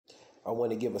I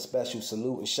want to give a special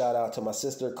salute and shout out to my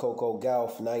sister Coco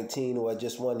Gauff, 19, who had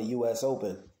just won the U.S.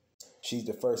 Open. She's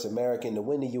the first American to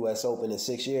win the U.S. Open in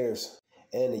 6 years,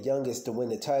 and the youngest to win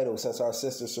the title since our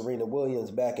sister Serena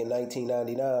Williams back in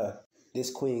 1999.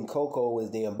 This Queen Coco is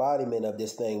the embodiment of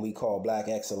this thing we call black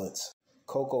excellence.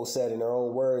 Coco said in her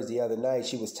own words the other night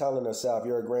she was telling herself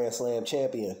you're a Grand Slam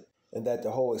champion, and that the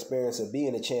whole experience of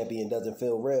being a champion doesn't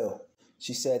feel real.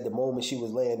 She said the moment she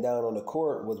was laying down on the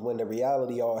court was when the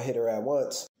reality all hit her at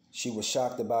once. She was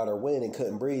shocked about her win and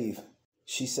couldn't breathe.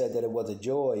 She said that it was a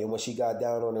joy, and when she got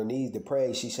down on her knees to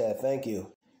pray, she said thank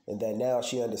you, and that now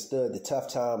she understood the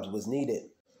tough times was needed,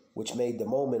 which made the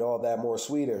moment all that more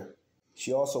sweeter.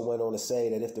 She also went on to say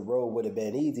that if the road would have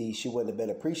been easy, she wouldn't have been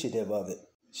appreciative of it.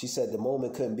 She said the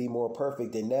moment couldn't be more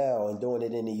perfect than now, and doing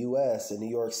it in the U.S., in New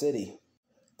York City.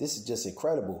 This is just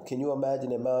incredible. Can you imagine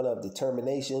the amount of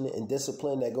determination and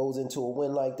discipline that goes into a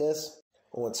win like this?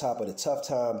 On top of the tough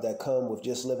times that come with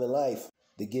just living life.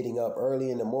 The getting up early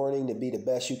in the morning to be the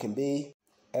best you can be.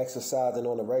 Exercising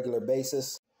on a regular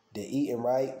basis. The eating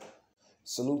right.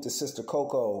 Salute to Sister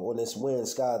Coco on this win,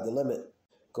 sky's the limit.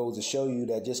 Goes to show you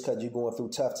that just because you're going through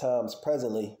tough times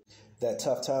presently, that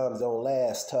tough times don't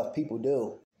last, tough people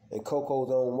do. In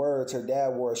Coco's own words, her dad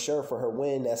wore a shirt for her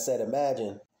win that said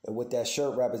imagine. And what that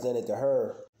shirt represented to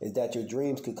her is that your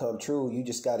dreams could come true. You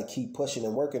just got to keep pushing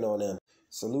and working on them.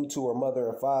 Salute to her mother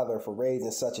and father for raising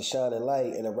such a shining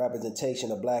light and a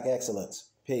representation of black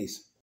excellence. Peace.